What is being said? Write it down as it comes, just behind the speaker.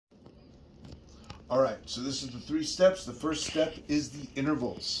All right, so this is the 3 steps. The first step is the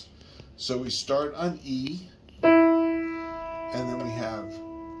intervals. So we start on E, and then we have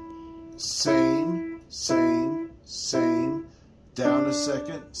same, same, same, down a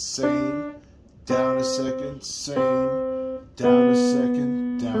second, same, down a second, same, down a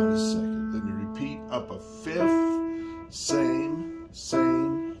second, down a second. Then you repeat up a 5th, same,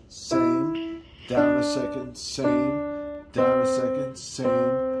 same, same, down a second, same, down a second, same,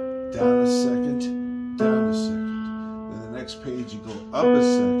 down a second, down a second. Then the next page you go up a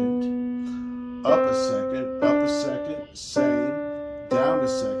second, up a second, up a second, same, down a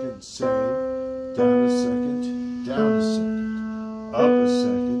second, same, down a second, down a second, up a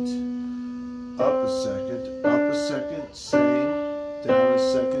second, up a second, up a second, same, down a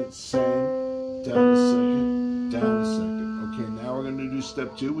second, same, down a second, down a second. Okay, now we're going to do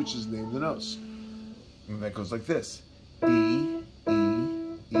step 2, which is name the notes. And that goes like this. E, E,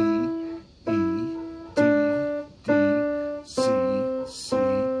 E, E, D, D, C, C,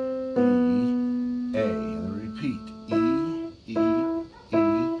 B, A. And then repeat. E, E, E,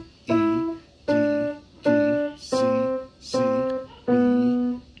 E, D, D, C, C, B,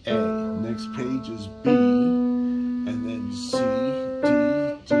 A. Next page is B, and then C, D,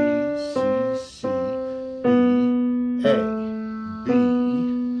 D, C, C, B, A. B,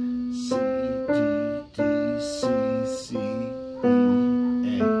 C, D, D, C, C, B,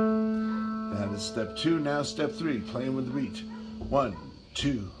 A. That is step 2. Now step 3, playing with the beat. 1,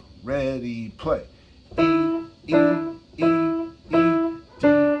 2, ready, play. E, E, E, E, D,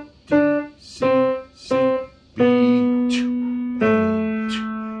 D, C, C, B, A,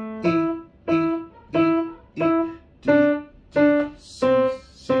 E, E, E, E, D, D, C,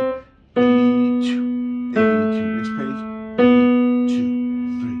 C, B, A. Next page. 1, 2,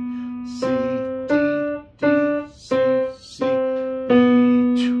 3. C, D, D, C, C, B,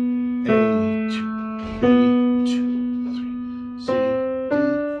 A, B, 2, 3. C,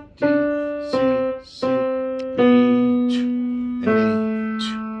 D, D, C, C, B, A,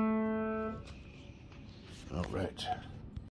 2. All right.